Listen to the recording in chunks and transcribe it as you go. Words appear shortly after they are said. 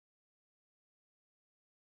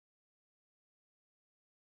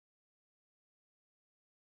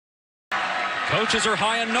Coaches are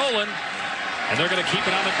high on Nolan, and they're going to keep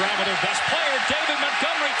it on the ground with their best player, David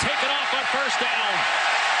Montgomery, taken off on first down.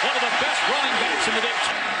 One of the best running backs in the Big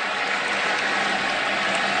 12.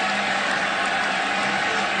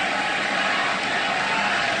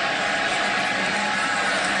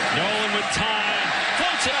 Nolan with time,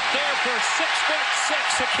 floats it up there for 6'6"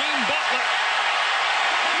 Hakeem Butler.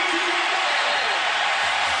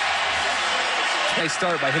 They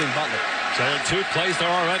start by hitting Butler. So in 2 plays, they're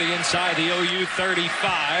already inside the OU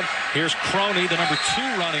 35. Here's Croney, the number 2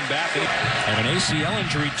 running back. Had an ACL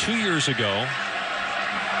injury 2 years ago.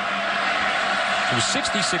 It was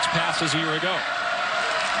 66 passes a year ago.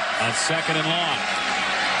 On 2nd and long.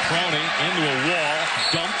 Croney into a wall,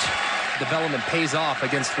 dumped. Development pays off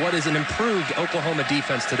against what is an improved Oklahoma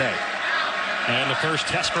defense today. And the first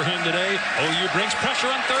test for him today. OU brings pressure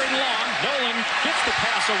on 3rd and long. Nolan gets the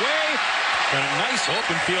pass away. And a nice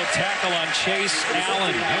open field tackle on Chase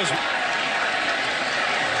Allen.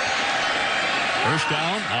 First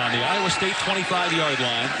down on the Iowa State 25-yard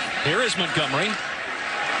line. Here is Montgomery.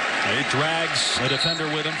 He drags a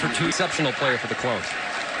defender with him for 2. Exceptional player for the Clones.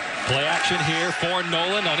 Play action here for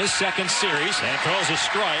Nolan on his 2nd series. And throws a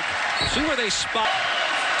strike. See where they spot.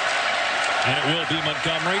 And it will be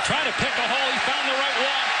Montgomery trying to pick a hole. He found the right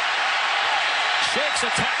one. Shakes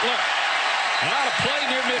a tackler. And out of play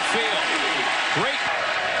near midfield. Great.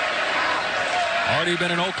 Already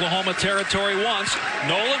been in Oklahoma territory once.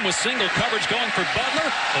 Nolan with single coverage going for Butler.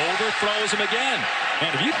 Overthrows him again.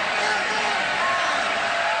 And if you...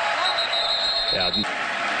 Yeah.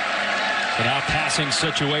 So now passing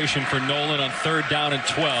situation for Nolan on 3rd down and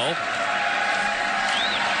 12.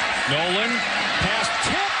 Nolan pass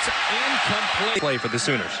tipped, incomplete. Play for the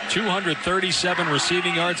Sooners. 237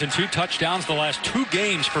 receiving yards and 2 touchdowns the last 2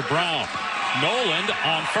 games for Brown. Nolan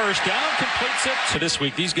on first down completes it. So this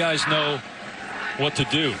week these guys know what to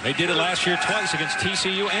do. They did it last year twice against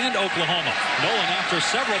TCU and Oklahoma. Nolan after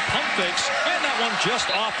several pump fakes and that one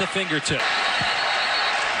just off the fingertip.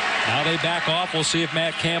 Now they back off. We'll see if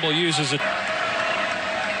Matt Campbell uses it.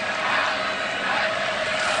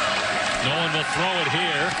 Nolan will throw it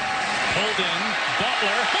here. Pulled in.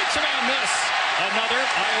 Butler makes a man miss. Another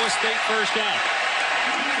Iowa State first down.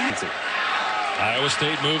 Iowa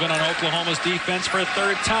State moving on Oklahoma's defense for a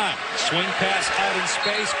 3rd time. Swing pass out in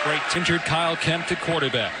space. Great. Injured Kyle Kemp to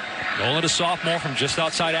quarterback. Nolan, a sophomore from just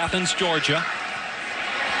outside Athens, Georgia.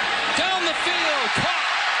 Down the field. Caught.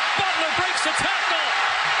 Butler breaks the tackle.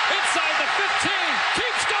 Inside the 15.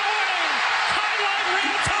 Keeps going. Highline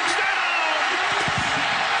ran touchdown.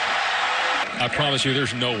 I promise you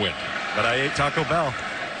there's no wind. But I ate Taco Bell.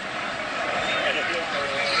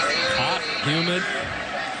 Hot, humid.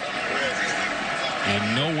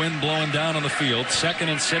 And no wind blowing down on the field. 2nd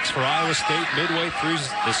and 6 for Iowa State midway through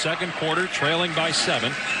the 2nd quarter, trailing by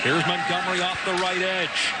 7. Here's Montgomery off the right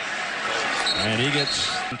edge. And he gets...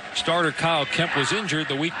 Starter Kyle Kemp was injured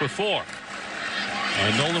the week before.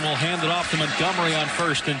 And Nolan will hand it off to Montgomery on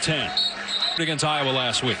 1st and 10. Against Iowa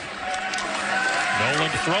last week.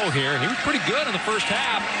 Nolan to throw here. He was pretty good in the first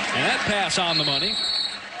half. And that pass on the money.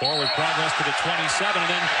 Forward progress to the 27. And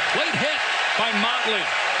then late hit by Motley.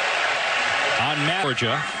 On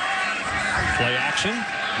Georgia. Play action.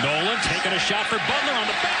 Nolan taking a shot for Butler on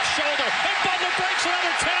the back shoulder. And Butler breaks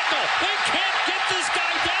another tackle. They can't get this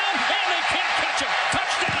guy down. And they can't catch him.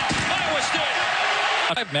 Touchdown, Iowa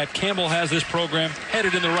State. Matt Campbell has this program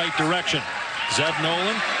headed in the right direction. Zeb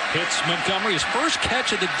Nolan hits Montgomery. His first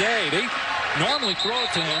catch of the day. They normally throw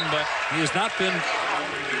it to him, but he has not been...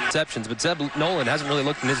 Exceptions, but Zeb Nolan hasn't really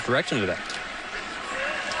looked in his direction today.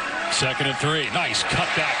 2nd and 3. Nice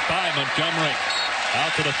cutback by Montgomery.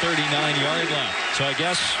 Out to the 39-yard line. So I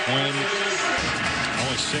guess when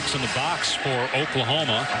only 6 in the box for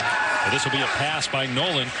Oklahoma, this will be a pass by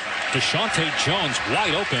Nolan. Deshaunte Jones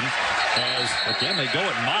wide open as, again, they go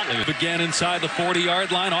at Motley. Again inside the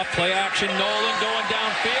 40-yard line. Off play action. Nolan going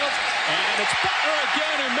downfield. And it's Butler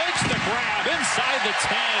again who makes the grab inside the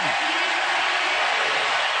 10.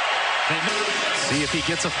 See if he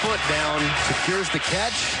gets a foot down, secures the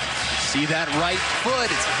catch. See that right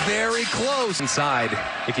foot. It's very close inside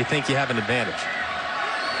if you think you have an advantage.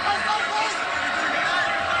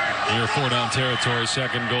 Near 4-down territory,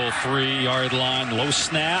 2nd goal, 3-yard line, low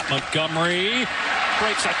snap. Montgomery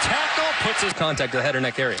breaks a tackle, puts his contact to the head or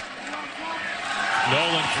neck area.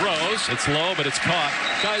 Nolan throws. It's low, but it's caught.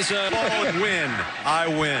 Guys, win. I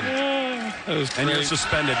win. And you're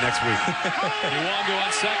suspended next week. Iwango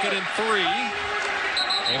on 2nd and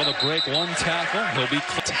 3. Able to break one tackle. He'll be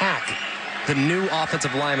attack the new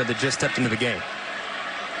offensive lineman that just stepped into the game.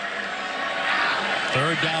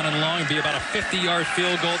 3rd down and long. Be about a 50-yard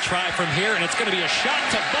field goal try from here, and it's going to be a shot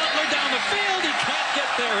to Butler down the field. He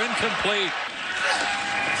incomplete.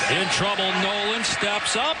 In trouble, Nolan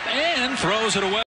steps up and throws it away.